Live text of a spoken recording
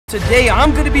Today,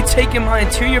 I'm gonna be taking my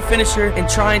interior finisher and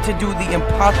trying to do the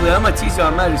impossible. I'm gonna teach you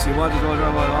how magic. Watch.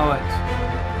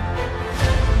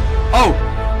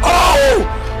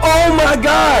 Oh my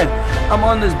God! I'm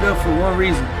on this build for one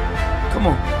reason. Come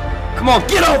on,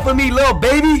 get off of me, little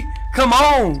baby. Come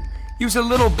on, you's a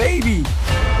little baby.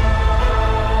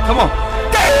 Come on,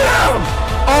 damn!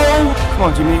 Oh, come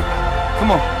on, Jimmy.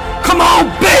 Come on,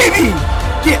 baby.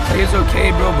 Yeah, it's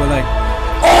okay, bro, but like,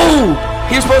 oh.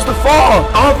 He's supposed to fall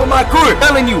off of my court. I'm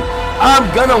telling you,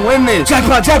 I'm gonna win this.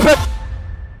 Jackpot.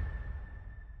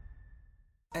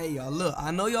 Hey, y'all, look,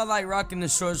 I know y'all like rocking the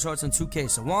short shorts on 2K,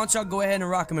 so why don't y'all go ahead and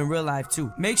rock them in real life,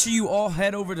 too. Make sure you all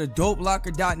head over to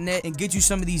dopelocker.net and get you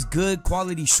some of these good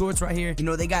quality shorts right here. You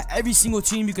know, they got every single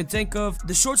team you can think of.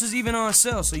 The shorts is even on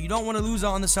sale, so you don't want to lose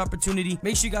out on this opportunity.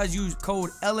 Make sure you guys use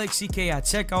code LXCK at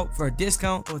checkout for a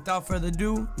discount. But without further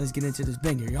ado, let's get into this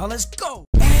banger, y'all. Let's go.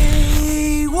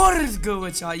 Hey, what is good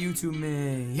with y'all YouTube,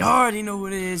 man? Y'all already know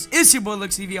what it is. It's your boy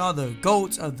LuxTV, all the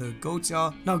goats of the goats,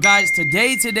 y'all. Now, guys,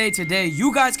 today,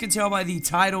 you guys can tell by the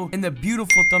title and the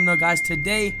beautiful thumbnail, guys.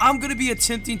 Today, I'm gonna be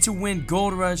attempting to win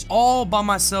Gold Rush all by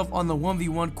myself on the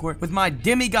 1v1 court with my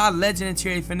Demigod Legend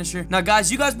interior finisher. Now,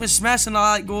 guys, you guys been smashing the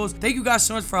like goals. Thank you guys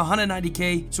so much for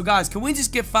 190K. So, guys, can we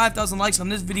just get 5,000 likes on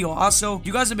this video? Also,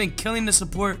 you guys have been killing the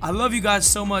support. I love you guys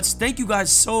so much. Thank you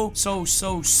guys so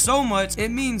much.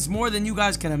 It means more than you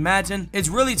guys can imagine. It's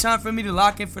really time for me to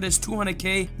lock in for this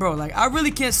 200K, bro. Like, I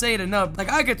really can't say it enough.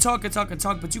 Like, I could talk,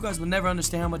 but you guys will never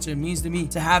understand how much it means to me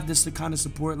to have this kind of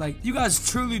support. Like, you guys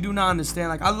truly do not understand.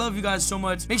 Like, I love you guys so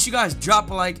much. Make sure you guys drop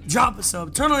a like, drop a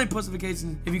sub, turn on post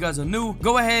notifications if you guys are new.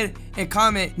 Go ahead and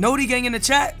comment Noti Gang in the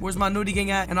chat. Where's my Noti Gang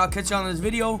at? And I'll catch y'all in this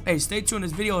video. Hey, stay tuned.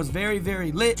 This video is very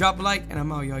lit. Drop a like, and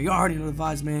I'm out, y'all. You already know the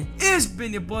vibes, man. It's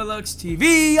been your boy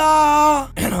LuxTV, y'all,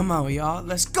 and I'm out, y'all.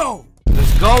 Let's go.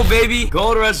 Let's go, baby.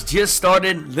 Gold Rush just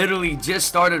started. Literally just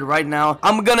started right now.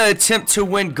 I'm gonna attempt to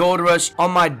win Gold Rush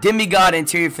on my Demigod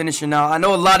interior finisher. Now, I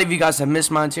know a lot of you guys have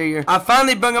missed my interior. I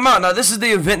finally bring them out. Now, this is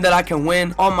the event that I can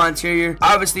win on my interior.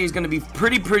 Obviously, it's gonna be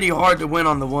pretty hard to win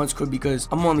on the one squad because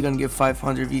I'm only gonna get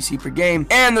 500 VC per game.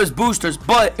 And there's boosters,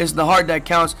 but it's the heart that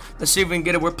counts. Let's see if we can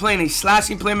get it. We're playing a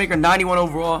slashing playmaker, 91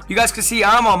 overall. You guys can see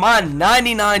I'm on my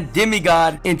 99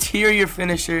 Demigod interior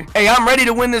finisher. Hey, I'm ready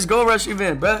to win this Gold Rush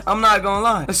event, bruh. I'm not gonna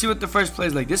lie. Let's see what the first play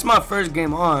is like. This is my first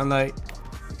game on. Like,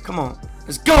 come on.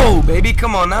 Let's go, baby.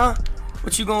 Come on now.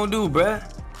 What you gonna do, bruh?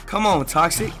 Come on,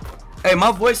 Toxic. Hey,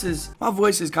 my voice is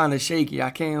kind of shaky.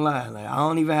 I can't lie. Like, I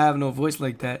don't even have no voice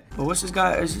like that. But what's this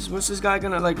guy? What's this guy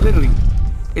gonna, like, literally?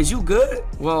 Is you good?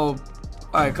 Well,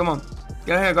 all right, come on.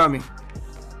 Get ahead, guard me.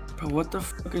 Bro, what the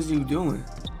fuck is you doing?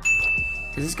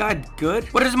 Is this guy good?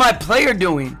 What is my player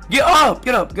doing? Get up!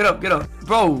 Get up!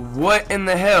 Bro, what in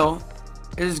the hell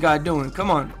is this guy doing? Come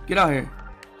on, get out here.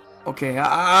 Okay,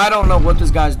 I don't know what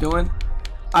this guy's doing.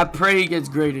 I pray he gets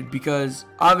graded because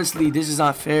obviously this is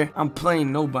not fair. I'm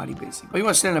playing nobody basically. Oh, you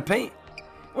want to stand in the paint?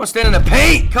 You want to stand in the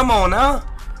paint? Come on now.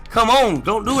 Come on,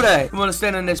 don't do that. You want to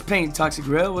stand in this paint, Toxic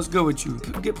Rail? What's good with you?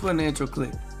 Get put in the intro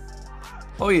clip.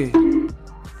 Oh yeah.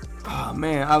 Oh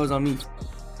man, I was on me.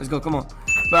 Let's go, come on.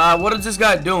 But what is this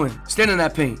guy doing? Stand in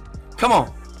that paint. Come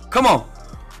on. Come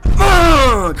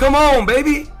on,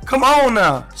 baby. Come on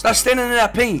now. Stop standing in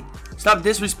that paint. Stop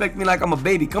disrespecting me like I'm a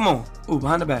baby. Come on. Ooh,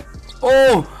 behind the back.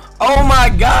 Oh my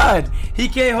God. He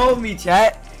can't hold me,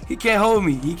 chat. He can't hold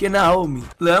me. He cannot hold me.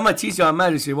 Look, I'm gonna teach y'all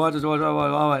magic shit. Watch. Oh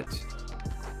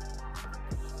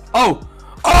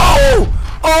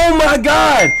my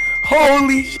God.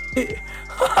 Holy shit.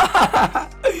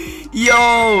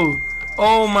 Yo.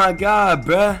 Oh my God,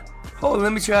 bruh. Hold on,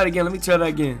 let me try that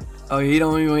again. Oh, he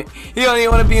don't even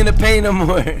want to be in the paint no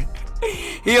more.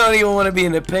 He don't even want to be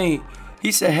in the paint.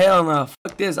 He said, hell no,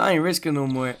 fuck this. I ain't risking no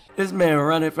more. This man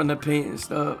running from the paint and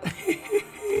stuff.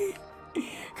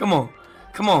 Come on,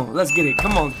 let's get it.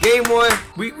 Come on, game one.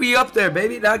 We up there,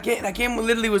 baby. That game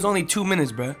literally was only 2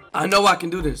 minutes, bruh. I know I can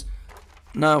do this.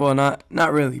 Not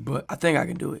really, but I think I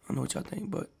can do it. I don't know what y'all think,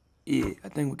 but yeah, I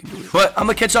think we can do it. But I'm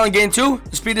gonna catch y'all in game 2.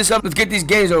 Let's speed this up. Let's get these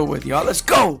games over with, y'all. Let's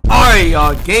go. Alright,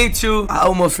 y'all. Game 2. I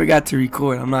almost forgot to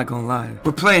record. I'm not gonna lie.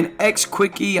 We're playing X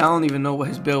Quickie. I don't even know what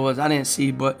his build was. I didn't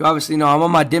see, but you obviously know I'm on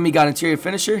my Demigod interior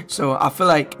finisher. So I feel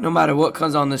like no matter what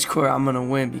comes on this court, I'm gonna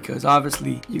win because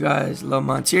obviously you guys love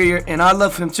my interior and I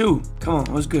love him too. Come on,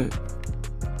 what's good?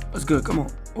 Come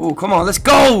on. Oh, come on. Let's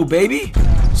go, baby.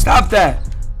 Stop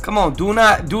that. Come on. Do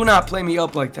not play me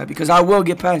up like that because I will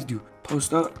get past you.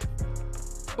 Post up.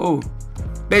 Oh,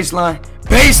 baseline,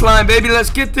 baby. Let's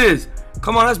get this.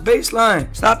 Come on, that's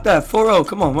baseline. Stop that. 4-0.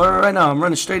 Come on, right now. I'm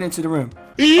running straight into the rim.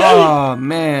 Oh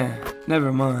man,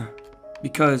 never mind.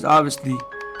 Because obviously,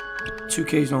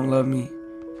 2Ks don't love me.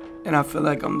 And I feel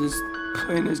like I'm just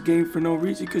playing this game for no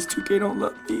reason because 2K don't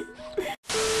love me.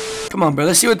 Come on, bro.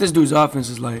 Let's see what this dude's offense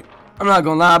is like. I'm not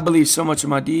gonna lie. I believe so much in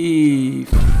my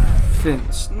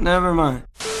defense. Never mind.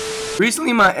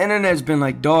 Recently, my internet's been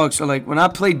like dog. So, like, when I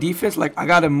play defense, like, I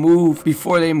gotta move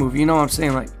before they move. You know what I'm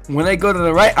saying? Like, when they go to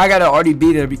the right, I gotta already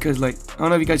be there because, like, I don't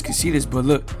know if you guys can see this, but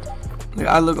look. Like,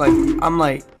 I look like, I'm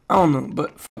like, I don't know,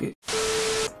 but fuck it.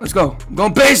 Let's go. I'm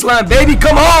going baseline, baby.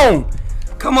 Come on.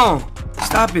 Come on.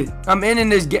 Stop it. I'm ending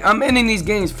this game. I'm ending these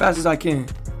games as fast as I can.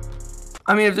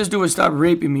 I mean, if this dude would stop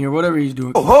raping me or whatever he's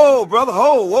doing. Oh, brother.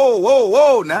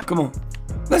 Whoa. Now. Come on.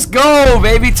 Let's go,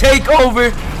 baby. Take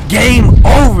over. Game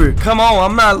over. Come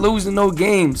on. I'm not losing no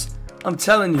games. I'm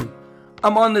telling you.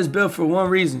 I'm on this build for one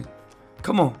reason.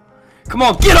 Come on. Come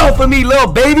on. Get off of me,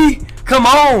 little baby. Come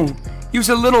on. He was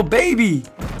a little baby.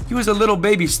 He was a little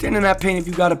baby. Stand in that paint if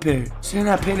you got a pair. Stand in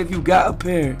that paint if you got a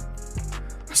pair.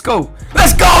 Let's go.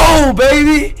 Let's go,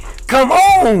 baby. Come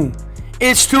on.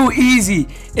 It's too easy.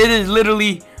 It is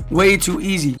literally way too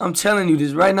easy. I'm telling you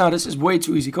this right now. This is way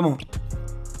too easy. Come on.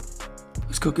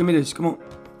 Let's go. Give me this. Come on.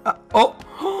 Oh,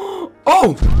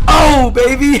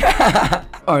 baby.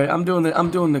 All right. I'm doing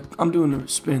the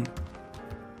spin.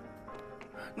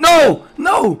 No.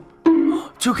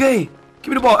 2K. Give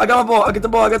me the ball. I got my ball. I got the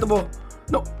ball.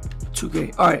 No.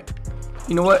 2K. All right.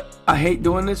 You know what? I hate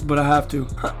doing this, but I have to.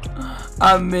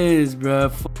 I miss,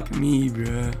 bruh. Fuck me,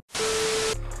 bruh.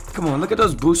 Come on. Look at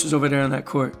those boosters over there on that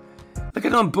court. Look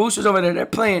at them boosters over there. They're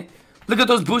playing. Look at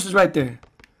those boosters right there.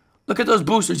 Look at those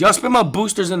boosters. Y'all spam my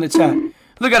boosters in the chat.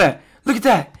 Look at that. Look at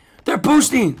that. They're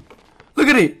boosting. Look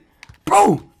at it.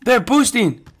 Bro, they're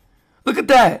boosting. Look at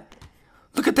that.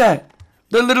 Look at that.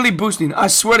 They're literally boosting. I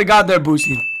swear to God, they're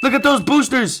boosting. Look at those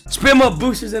boosters. Spam up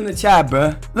boosters in the chat,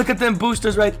 bruh. Look at them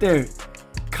boosters right there.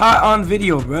 Caught on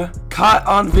video, bruh. Caught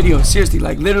on video. Seriously,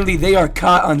 like literally, they are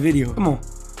caught on video. Come on.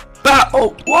 Bah!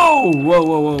 Oh,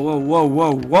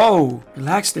 whoa.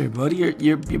 Relax there, buddy.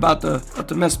 You're about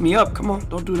to mess me up. Come on,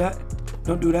 don't do that.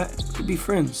 Don't do that. We could be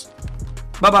friends.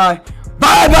 Bye-bye.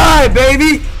 Bye-bye,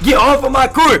 baby. Get off of my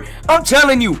court. I'm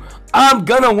telling you, I'm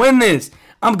gonna win this.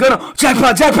 I'm gonna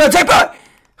jackpot.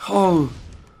 Oh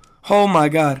my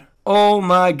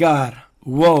God.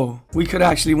 Whoa, we could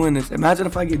actually win this. Imagine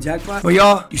if I get jackpot. But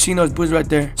y'all, you seen those boosters right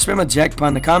there? Spam a jackpot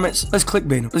in the comments. Let's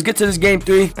clickbait them. Let's get to this game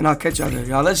 3, and I'll catch y'all there,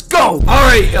 y'all. Let's go. All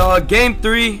right, game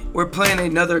 3. We're playing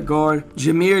another guard.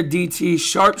 Jameer DT,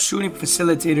 sharp shooting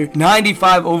facilitator,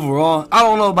 95 overall. I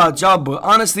don't know about y'all, but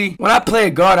honestly, when I play a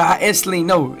guard, I instantly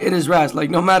know it is raps. Like,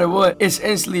 no matter what, it's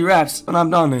instantly raps when I'm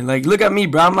down there. Like, look at me,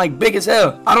 bro. I'm like big as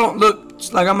hell. I don't look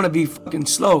like I'm gonna be fucking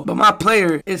slow, but my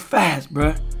player is fast,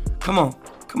 bro. Come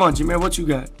on, Jameer, what you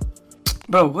got?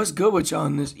 Bro, what's good with y'all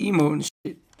in this emo and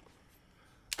shit?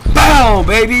 Bow,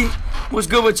 baby! What's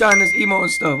good with y'all in this emo and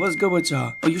stuff? What's good with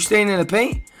y'all? Oh, you staying in the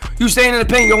paint? You staying in the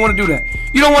paint? You don't want to do that.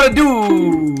 You don't want to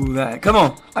do that. Come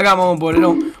on. I got my own boy. They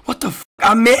don't. What the f?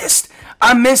 I missed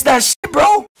that shit,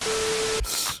 bro.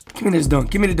 Give me this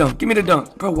dunk. Give me the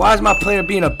dunk. Bro, why is my player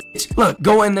being a bitch? Look,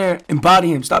 go in there and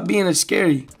body him. Stop being a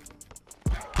scary.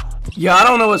 Yeah, I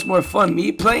don't know what's more fun.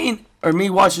 Me playing or me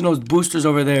watching those boosters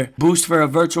over there boost for a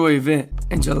virtual event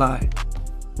in July.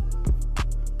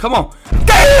 Come on.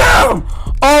 Damn!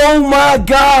 Oh my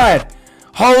God.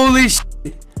 Holy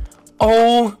shit.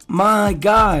 Oh my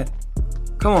God.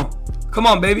 Come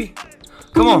on, baby.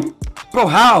 Come on. Bro,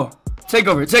 how? Take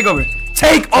over. Take over.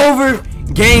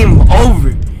 Game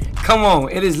over. Come on.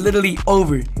 It is literally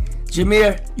over.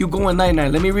 Jameer, you going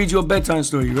night-night. Let me read you a bedtime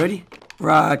story. You ready?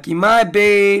 Rocky, my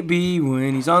baby,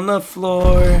 when he's on the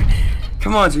floor.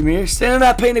 Come on, Jameer. Stand in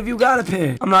that paint if you got a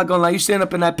pair. I'm not gonna lie. You stand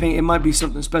up in that paint, it might be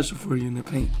something special for you in the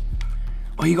paint.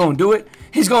 Oh, he gonna do it?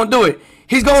 He's gonna do it.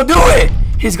 He's gonna do it.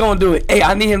 He's gonna do it. Hey,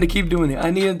 I need him to keep doing it.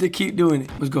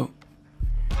 Let's go.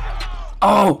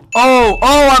 Oh,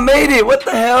 I made it. What the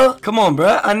hell? Come on,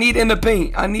 bruh. I need in the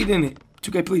paint. I need in it.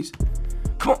 2K, please.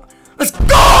 Come on. Let's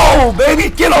go, baby.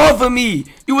 Get off of me.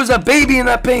 You was a baby in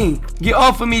that paint. Get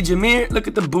off of me, Jameer. Look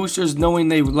at the boosters knowing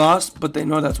they lost, but they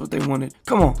know that's what they wanted.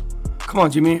 Come on,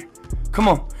 Jameer. Come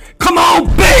on,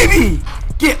 baby.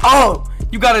 Get off.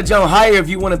 You got to jump higher if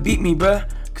you want to beat me, bruh.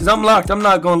 Because I'm locked. I'm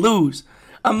not going to lose.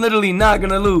 I'm literally not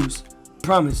going to lose.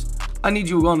 Promise. I need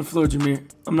you on the floor, Jameer.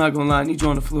 I'm not going to lie. I need you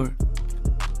on the floor.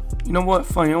 You know what?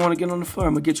 Fine. You don't want to get on the floor?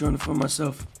 I'm going to get you on the floor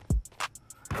myself.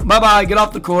 Bye-bye. Get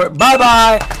off the court.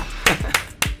 Bye-bye.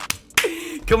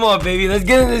 Come on, baby. Let's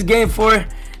get in this game 4.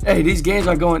 Hey, these games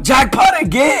are going. Jackpot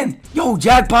again. Yo,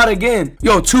 jackpot again.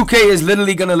 Yo, 2K is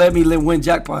literally going to let me win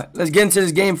jackpot. Let's get into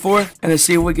this game 4. And let's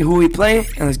see who we play.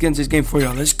 And let's get into this game 4,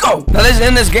 y'all. Let's go. Now, let's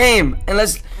end this game. And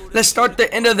let's start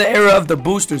the end of the era of the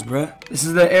boosters, bruh. This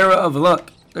is the era of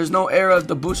luck. There's no era of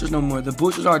the boosters no more. The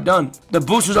boosters are done. The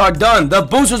boosters are done. The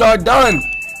boosters are done.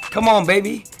 Come on,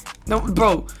 baby. No,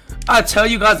 bro. I tell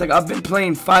you guys, like, I've been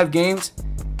playing 5 games,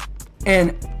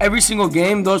 and every single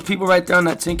game, those people right there on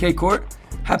that 10K court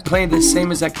have played the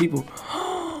same exact people.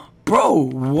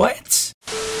 Bro, what?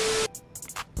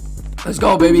 Let's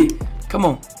go, baby. Come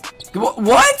on.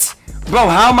 What? Bro,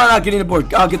 how am I not getting the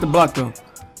board? I'll get the block, though.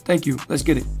 Thank you. Let's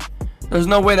get it. There's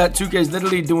no way that 2K is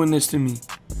literally doing this to me.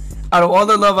 Out of all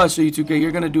the love I show you, 2K,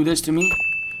 you're going to do this to me?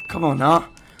 Come on, now.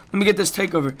 Let me get this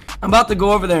takeover. I'm about to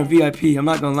go over there in VIP. I'm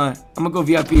not going to lie. I'm going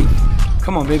to go VIP.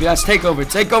 Come on, baby. That's takeover.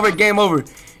 Takeover, game over.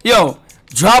 Yo,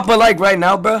 drop a like right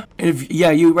now, bro. And if,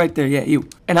 yeah, you right there. Yeah, you.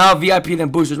 And I'll VIP them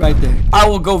boosters right there. I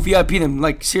will go VIP them.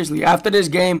 Like, seriously. After this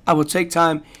game, I will take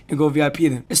time and go VIP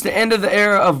them. It's the end of the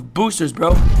era of boosters,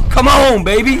 bro. Come on,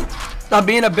 baby. Stop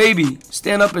being a baby.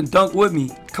 Stand up and dunk with me.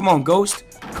 Come on, Ghost.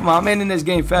 Come on, I'm ending this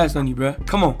game fast on you, bro.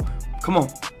 Come on. Come on.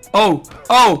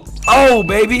 Oh,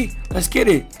 baby. Let's get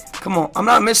it. Come on. I'm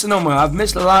not missing no more. I've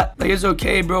missed a lot. Like, it's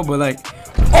okay, bro, but like,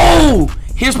 oh,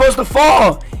 he was supposed to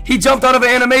fall. He jumped out of an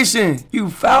animation. You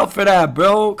fouled for that,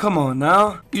 bro. Come on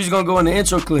now. You just gonna go in the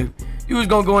intro clip. You was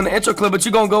gonna go in the intro clip, but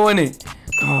you gonna go in it.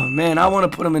 Oh, man, I want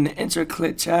to put him in the intro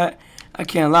clip, chat. I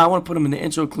can't lie. I want to put him in the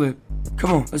intro clip.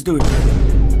 Come on, let's do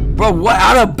it. Bro, what?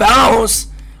 Out of bounds?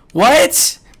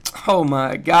 What? Oh,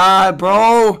 my God,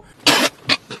 bro.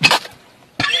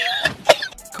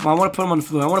 Come on, I want to put him on the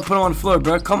floor. I want to put him on the floor,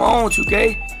 bro. Come on,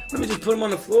 2K. Let me just put him on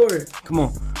the floor. Come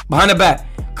on. Behind the back.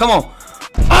 Come on.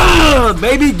 Ah,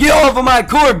 baby, get off of my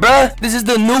court, bruh. This is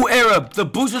the new era. The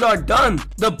boosters are done.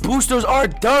 The boosters are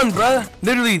done, bruh.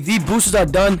 Literally, the boosters are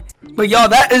done. But y'all,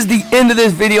 that is the end of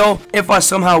this video. If I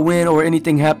somehow win or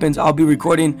anything happens, I'll be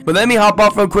recording. But let me hop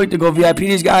off real quick to go VIP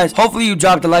these guys. Hopefully you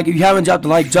dropped a like. If you haven't dropped a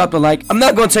like, drop the like. I'm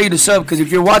not going to tell you to sub, because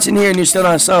if you're watching here and you're still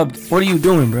not subbed, what are you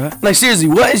doing, bruh? Like, seriously,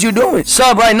 what is you doing?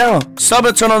 Sub right now. Sub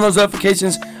and turn on those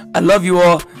notifications. I love you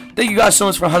all. Thank you guys so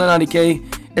much for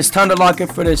 190K. It's time to lock in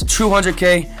for this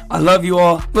 200K. I love you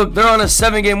all. Look, they're on a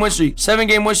 7-game win streak.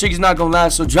 7-game win streak is not going to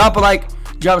last. So drop a like,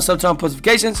 drop a sub, turn on post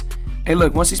notifications. Hey,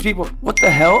 look, once these people, what the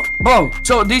hell? Bro,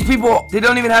 so these people, they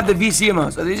don't even have the VC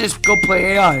amounts. So they just go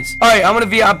play AIs. All right, I'm going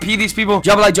to VIP these people.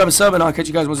 Drop a like, drop a sub, and I'll catch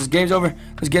you guys once this game's over.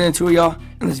 Let's get into it, y'all.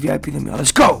 And let's VIP them, y'all.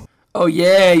 Let's go. Oh,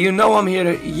 yeah, you know I'm here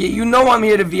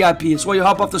to VIP. It's why you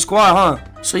hop off the squad, huh?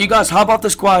 So you guys hop off the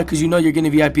squad because you know you're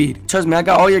getting VIP'd. Trust me, I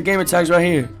got all your gamer tags right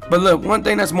here. But look, one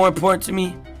thing that's more important to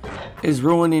me is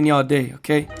ruining y'all day,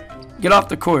 okay? Get off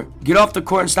the court. Get off the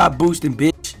court and stop boosting,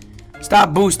 bitch.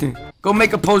 Stop boosting. Go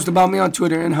make a post about me on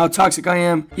Twitter and how toxic I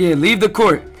am. Yeah, leave the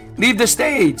court. Leave the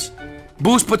stage.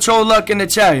 Boost Patrol Luck in the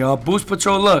chat, y'all. Boost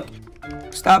Patrol Luck.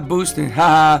 Stop boosting.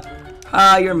 Ha ha.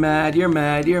 Ha, you're mad. You're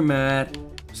mad. You're mad.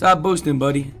 Stop boosting,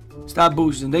 buddy. Stop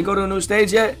boosting. They go to a new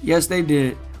stage yet? Yes, they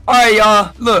did. Alright,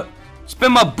 y'all. Look.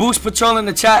 Spin my Boost Patrol in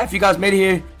the chat if you guys made it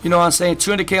here. You know what I'm saying?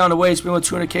 200K on the way. Spin my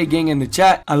 200K gang in the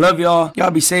chat. I love y'all.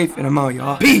 Y'all be safe, and I'm out,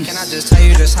 y'all. Peace. Can I just tell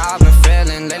you just how I've been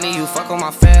feeling? Lately, you fuck with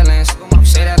my feelings. You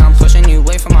say that I'm pushing you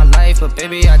away from my life, but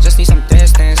baby, I just need some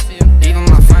distance. Even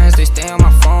my friends, they stay on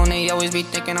my phone. They always be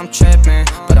thinking I'm tripping.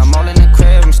 But I'm all in the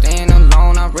crib. I'm staying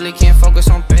alone. I really can't focus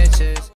on bitches.